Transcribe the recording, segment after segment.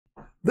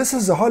This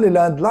is the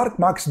Hollyland Lark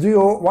Max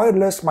Duo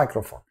wireless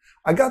microphone.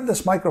 I got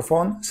this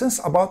microphone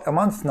since about a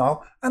month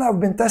now, and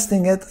I've been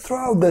testing it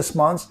throughout this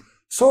month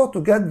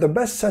to get the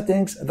best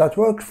settings that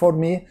work for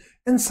me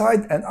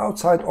inside and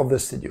outside of the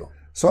studio.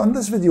 So in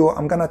this video,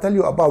 I'm gonna tell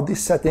you about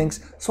these settings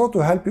to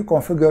help you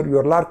configure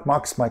your Lark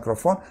Max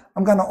microphone.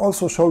 I'm gonna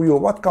also show you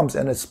what comes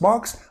in its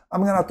box.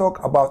 I'm gonna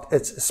talk about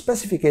its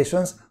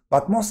specifications,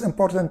 but most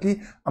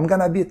importantly, I'm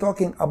gonna be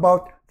talking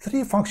about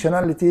 3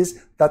 functionalities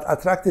that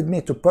attracted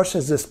me to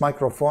purchase this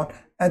microphone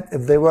and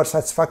if they were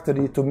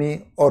satisfactory to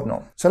me or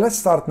no. So let's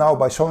start now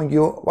by showing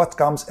you what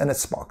comes in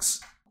its box.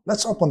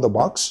 Let's open the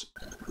box.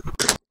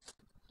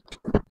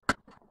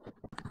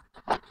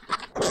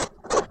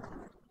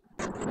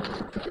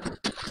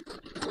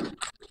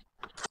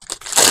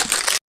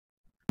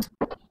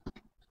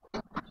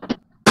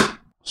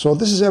 So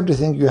this is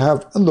everything you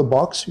have in the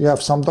box. You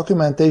have some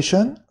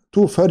documentation,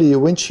 2 furry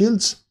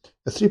windshields,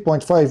 a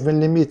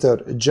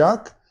 3.5mm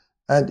jack,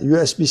 and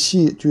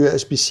USB-C to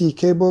USB-C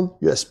cable,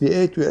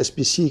 USB-A to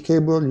USB-C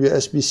cable,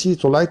 USB-C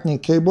to Lightning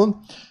cable.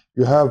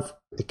 You have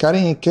a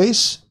carrying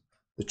case,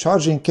 a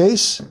charging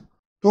case,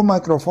 2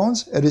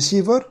 microphones, a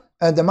receiver,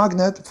 and a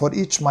magnet for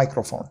each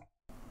microphone.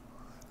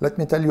 Let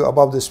me tell you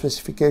about the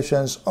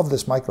specifications of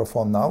this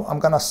microphone now. I'm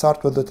gonna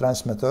start with the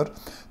transmitter.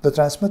 The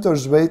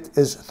transmitter's weight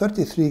is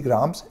 33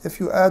 grams. If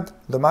you add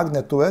the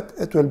magnet to it,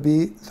 it will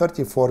be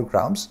 34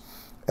 grams.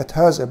 It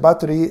has a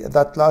battery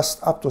that lasts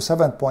up to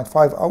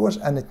 7.5 hours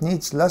and it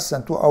needs less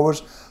than 2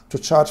 hours to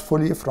charge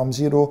fully from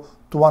 0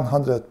 to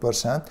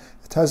 100%.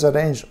 It has a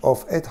range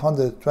of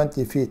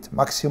 820 feet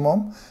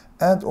maximum,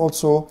 and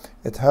also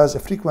it has a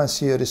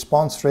frequency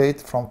response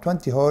rate from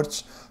 20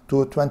 Hz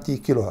to 20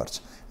 kHz.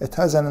 It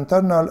has an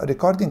internal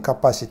recording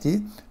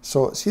capacity.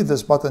 So see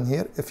this button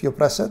here, if you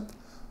press it,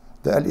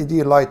 the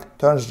LED light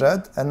turns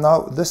red, and now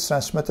this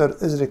transmitter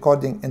is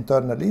recording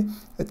internally.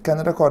 It can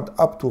record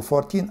up to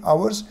 14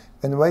 hours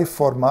in WAV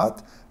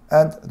format,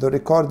 and the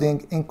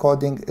recording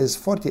encoding is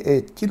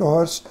 48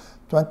 kHz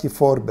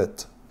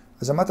 24-bit.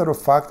 As a matter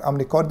of fact, I'm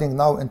recording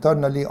now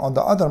internally on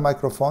the other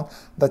microphone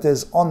that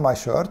is on my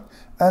shirt,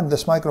 and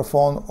this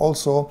microphone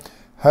also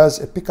has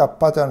a pickup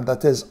pattern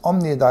that is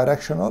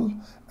omnidirectional,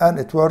 and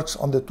it works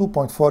on the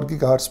 2.4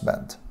 GHz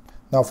band.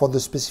 Now for the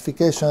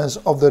specifications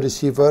of the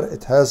receiver,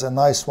 it has a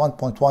nice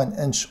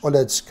 1.1-inch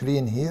OLED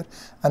screen here,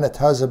 and it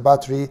has a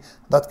battery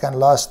that can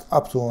last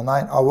up to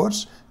 9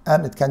 hours,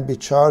 and it can be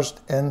charged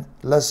in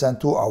less than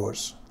 2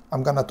 hours.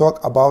 I'm gonna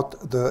talk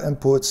about the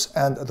inputs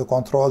and the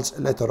controls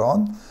later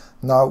on.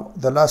 Now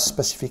the last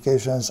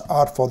specifications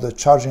are for the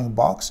charging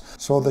box.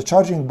 So the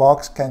charging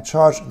box can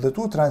charge the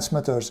 2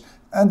 transmitters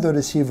and the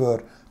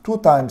receiver 2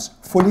 times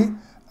fully,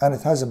 and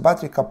it has a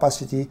battery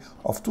capacity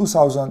of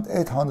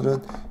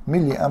 2800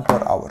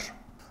 mAh.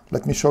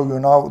 Let me show you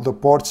now the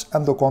ports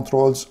and the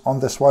controls on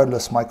this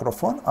wireless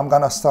microphone. I'm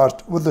gonna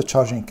start with the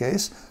charging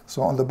case.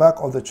 So on the back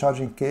of the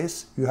charging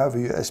case, you have a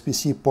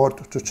USB-C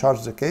port to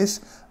charge the case,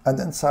 and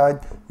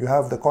inside you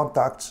have the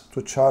contacts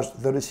to charge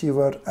the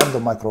receiver and the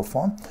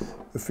microphone.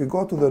 If we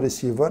go to the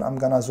receiver, I'm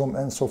gonna zoom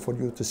in so for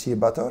you to see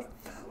better.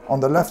 On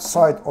the left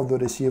side of the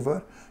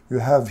receiver, you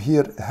have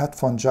here a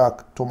headphone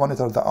jack to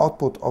monitor the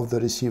output of the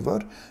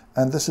receiver,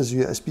 and this is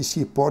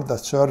USB-C port that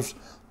serves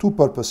 2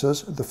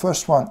 purposes. The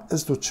first one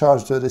is to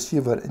charge the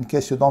receiver in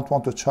case you don't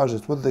want to charge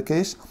it with the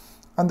case,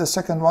 and the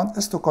second one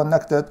is to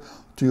connect it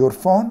to your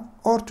phone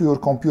or to your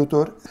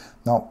computer.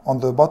 Now on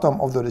the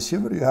bottom of the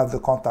receiver, you have the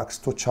contacts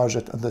to charge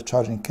it in the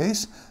charging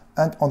case,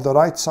 and on the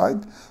right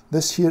side,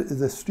 this here is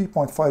the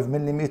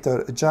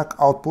 3.5mm jack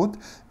output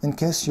in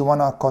case you want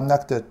to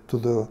connect it to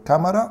the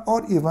camera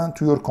or even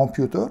to your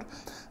computer.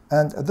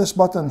 And this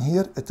button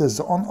here, it is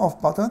the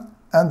on-off button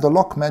and the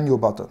lock menu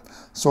button.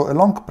 So a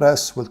long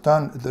press will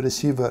turn the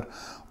receiver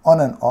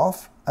on and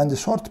off, and a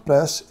short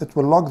press, it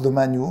will lock the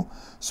menu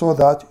so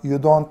that you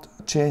don't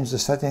change the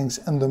settings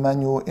in the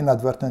menu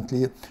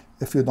inadvertently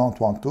if you don't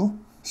want to.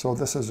 So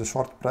this is a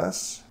short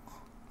press,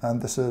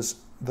 and this is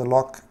the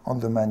lock on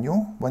the menu.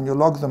 When you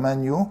lock the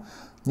menu,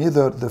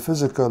 neither the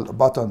physical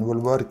button will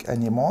work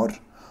anymore,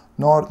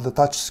 nor the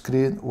touch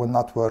screen will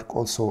not work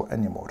also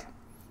anymore.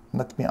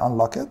 Let me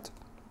unlock it.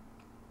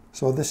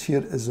 So this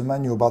here is the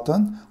menu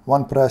button.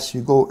 One press,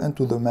 you go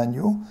into the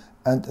menu,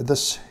 and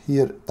this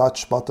here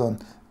touch button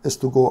is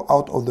to go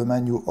out of the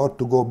menu or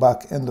to go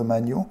back in the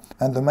menu.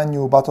 And the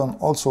menu button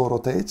also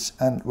rotates,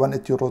 and when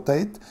it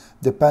rotates,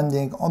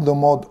 depending on the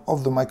mode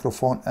of the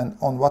microphone and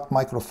on what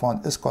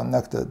microphone is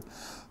connected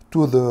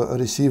to the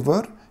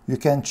receiver, you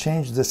can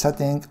change the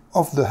setting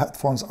of the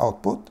headphones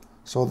output.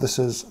 So this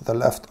is the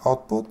left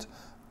output,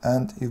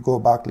 and you go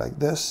back like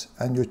this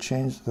and you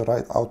change the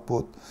right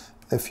output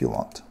if you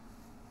want.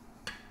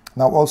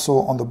 Now also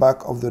on the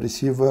back of the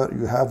receiver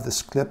you have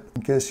this clip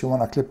in case you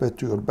want to clip it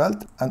to your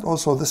belt, and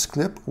also this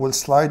clip will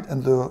slide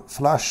in the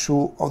flash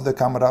shoe of the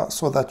camera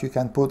so that you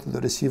can put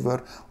the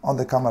receiver on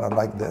the camera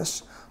like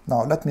this.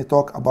 Now let me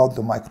talk about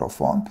the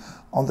microphone.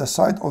 On the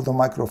side of the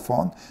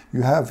microphone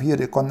you have here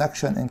a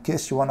connection in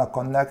case you want to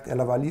connect a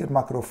lavalier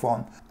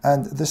microphone,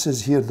 and this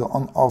is here the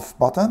on-off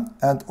button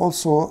and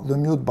also the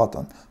mute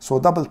button. So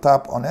double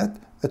tap on it,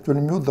 it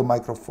will mute the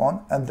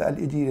microphone and the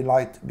LED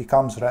light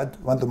becomes red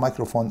when the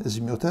microphone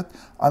is muted.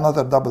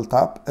 Another double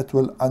tap, it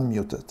will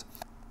unmute it.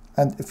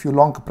 And if you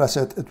long press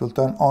it, it will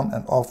turn on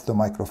and off the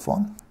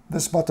microphone.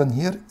 This button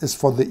here is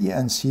for the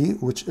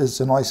ENC, which is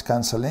the noise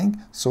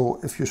cancelling. So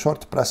if you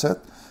short press it,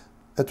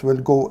 it will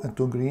go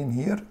into green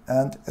here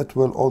and it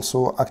will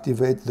also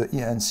activate the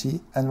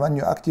ENC. And when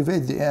you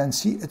activate the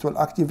ENC, it will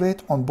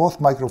activate on both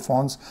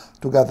microphones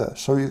together.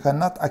 So you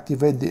cannot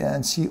activate the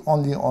ENC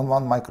only on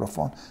one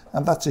microphone,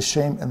 and that's a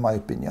shame in my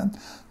opinion.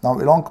 Now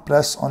a long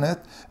press on it,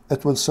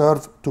 it will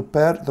serve to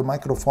pair the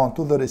microphone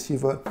to the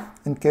receiver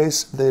in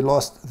case they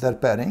lost their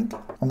pairing.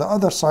 On the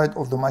other side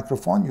of the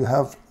microphone you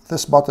have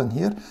this button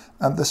here,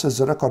 and this is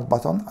the record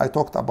button. I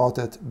talked about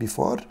it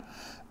before.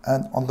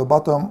 And on the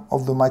bottom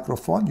of the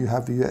microphone you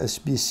have a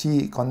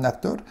USB-C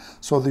connector.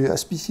 So the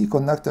USB-C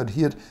connector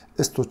here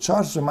is to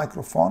charge the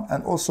microphone,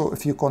 and also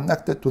if you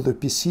connect it to the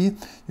PC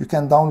you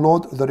can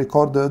download the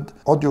recorded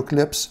audio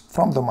clips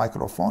from the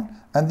microphone,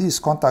 and these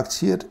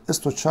contacts here is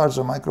to charge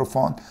the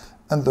microphone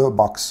in the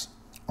box.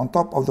 On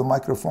top of the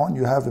microphone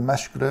you have a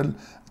mesh grill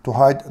to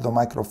hide the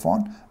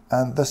microphone,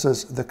 and this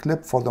is the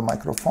clip for the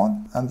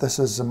microphone, and this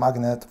is the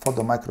magnet for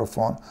the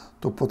microphone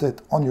to put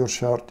it on your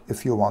shirt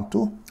if you want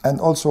to.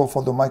 And also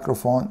for the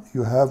microphone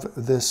you have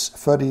this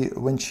furry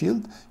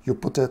windshield. You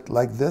put it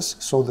like this,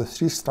 so the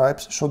three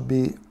stripes should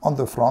be on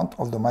the front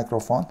of the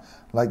microphone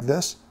like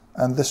this,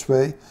 and this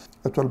way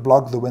it will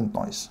block the wind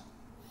noise.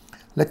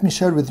 Let me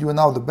share with you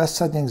now the best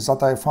settings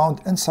that I found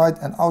inside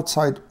and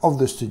outside of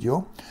the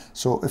studio.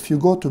 So if you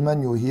go to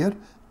menu here,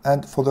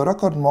 and for the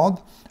record mode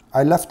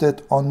I left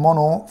it on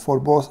mono for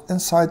both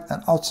inside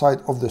and outside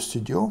of the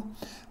studio.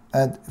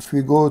 And if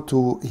we go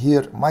to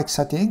here mic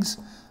settings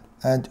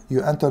and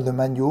you enter the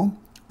menu,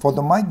 for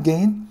the mic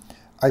gain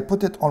I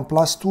put it on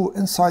 +2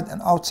 inside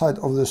and outside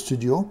of the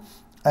studio,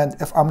 and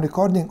if I'm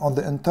recording on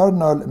the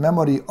internal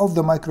memory of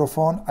the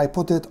microphone I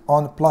put it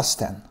on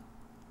 +10.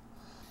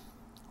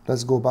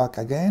 Let's go back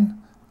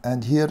again,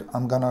 and here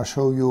I'm gonna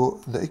show you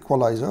the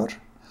equalizer.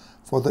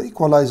 For the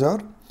equalizer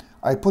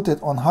I put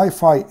it on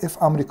hi-fi if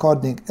I'm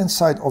recording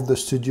inside of the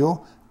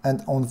studio,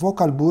 and on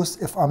vocal boost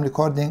if I'm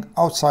recording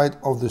outside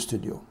of the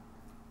studio.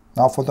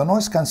 Now for the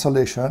noise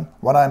cancellation,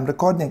 when I'm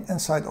recording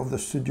inside of the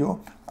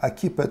studio I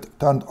keep it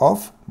turned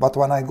off, but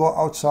when I go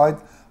outside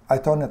I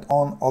turn it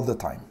on all the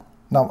time.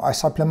 Now I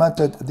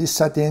supplemented these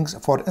settings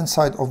for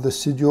inside of the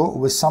studio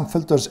with some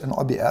filters in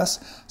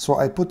OBS. So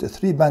I put a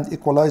 3-band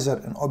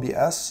equalizer in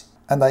OBS,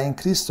 and I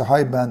increased the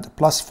high band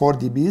 +4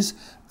 dBs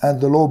and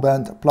the low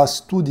band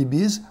 +2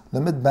 dBs. The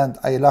mid band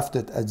I left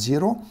it at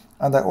 0,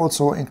 and I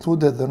also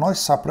included the noise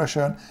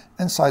suppression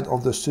inside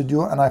of the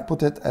studio and I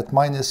put it at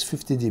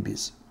 -50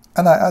 dBs.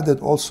 And I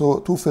added also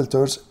 2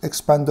 filters,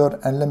 expander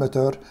and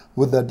limiter,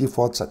 with their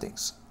default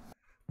settings.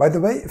 By the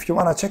way, if you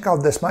want to check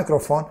out this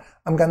microphone,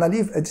 I'm gonna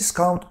leave a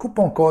discount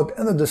coupon code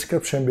in the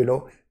description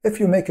below. If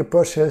you make a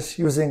purchase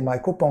using my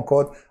coupon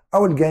code, I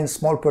will gain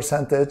small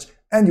percentage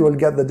and you will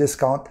get the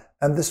discount,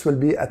 and this will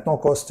be at no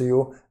cost to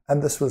you,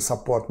 and this will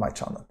support my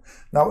channel.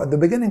 Now at the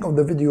beginning of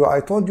the video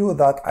I told you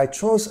that I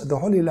chose the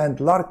Hollyland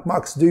Lark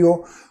Max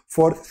Duo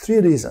for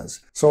 3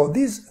 reasons. So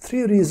these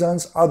 3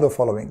 reasons are the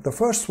following. The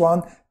first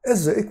one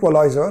is the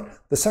equalizer,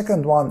 the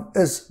second one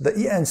is the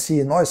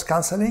ENC noise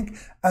cancelling,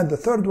 and the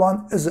third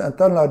one is the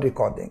internal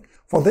recording.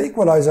 For the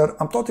equalizer,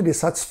 I'm totally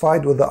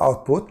satisfied with the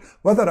output,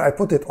 whether I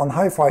put it on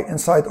hi-fi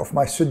inside of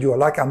my studio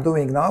like I'm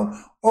doing now,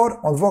 or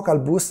on vocal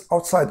boost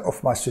outside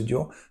of my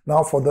studio.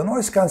 Now for the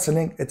noise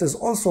cancelling, it is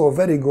also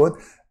very good,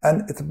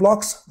 and it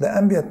blocks the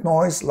ambient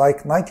noise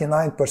like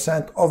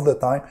 99% of the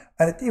time,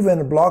 and it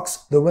even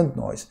blocks the wind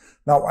noise.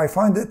 Now I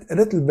find it a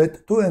little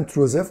bit too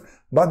intrusive,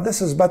 but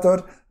this is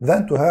better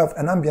than to have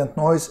an ambient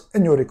noise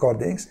in your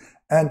recordings.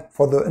 And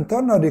for the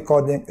internal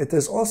recording, it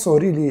is also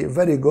really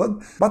very good,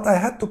 but I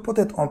had to put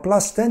it on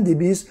 +10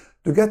 dBs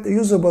to get a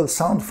usable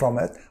sound from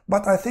it.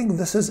 But I think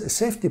this is a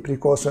safety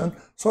precaution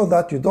so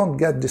that you don't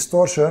get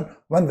distortion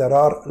when there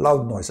are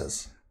loud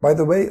noises. By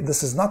the way,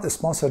 this is not a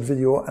sponsored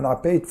video and I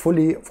paid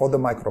fully for the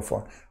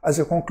microphone. As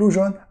a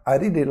conclusion, I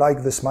really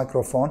like this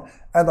microphone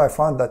and I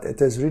found that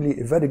it is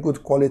really a very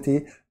good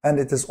quality and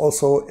it is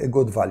also a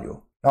good value.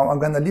 Now I'm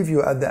gonna leave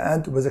you at the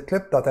end with a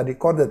clip that I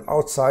recorded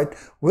outside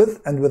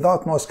with and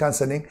without noise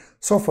cancelling,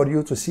 so for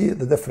you to see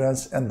the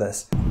difference in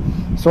this.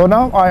 So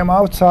now I am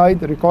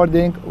outside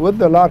recording with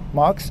the Lark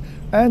Max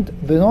and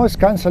the noise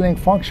cancelling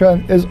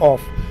function is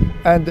off,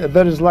 and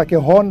there is like a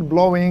horn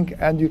blowing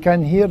and you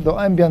can hear the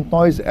ambient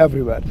noise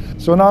everywhere.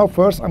 So now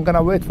first I'm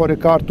gonna wait for a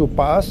car to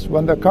pass.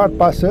 When the car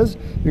passes,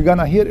 you're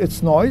gonna hear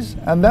its noise,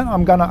 and then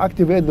I'm gonna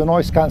activate the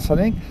noise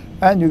cancelling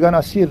and you're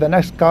gonna see the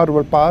next car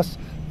will pass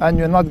and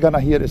you're not gonna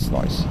hear its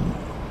noise.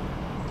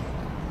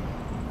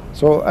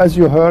 So as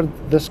you heard,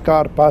 this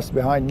car passed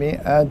behind me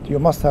and you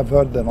must have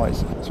heard the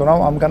noise. So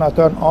now I'm gonna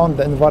turn on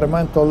the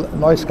environmental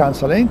noise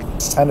cancelling,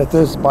 and it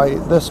is by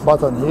this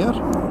button here.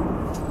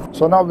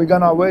 So now we're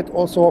gonna wait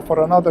also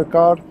for another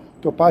car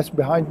to pass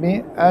behind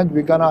me, and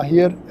we're gonna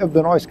hear if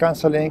the noise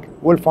cancelling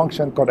will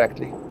function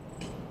correctly.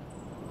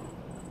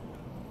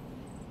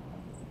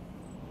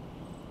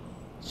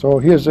 So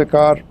here's a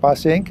car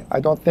passing. I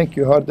don't think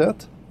you heard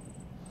it.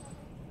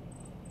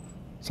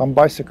 Some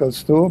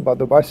bicycles too, but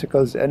the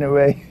bicycles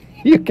anyway,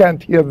 you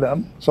can't hear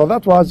them. So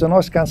that was the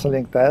noise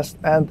cancelling test,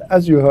 and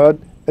as you heard,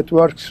 it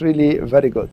works really very good.